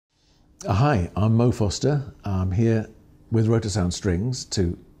Hi, I'm Mo Foster. I'm here with Rotosound strings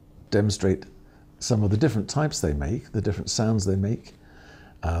to demonstrate some of the different types they make, the different sounds they make,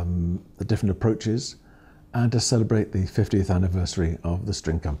 the different approaches, and to celebrate the 50th anniversary of the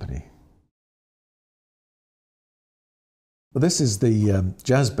string company. Well, this is the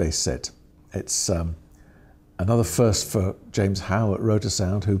jazz bass set. It's another first for James Howe at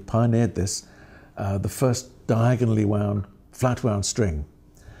Rotosound, who pioneered this, the first diagonally wound, flat wound string.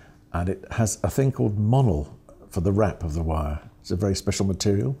 And it has a thing called monel for the wrap of the wire. It's a very special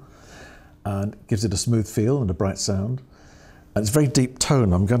material and gives it a smooth feel and a bright sound. And it's very deep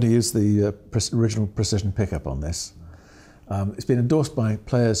tone. I'm going to use the original precision pickup on this. It's been endorsed by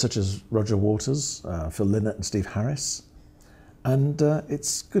players such as Roger Waters, Phil Lynott and Steve Harris. And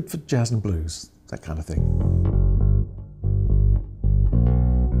it's good for jazz and blues, that kind of thing.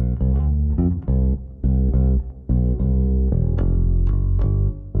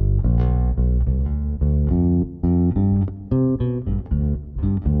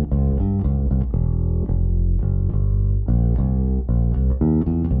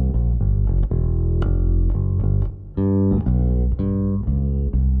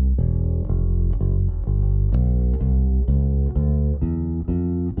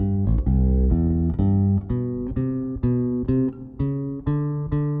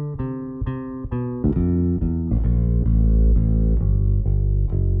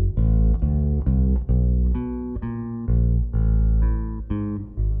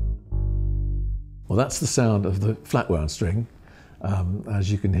 Well, that's the sound of the flat wound string.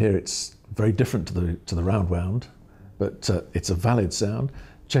 As you can hear, it's very different to the round wound, but it's a valid sound.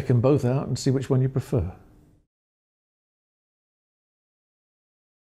 Check them both out and see which one you prefer.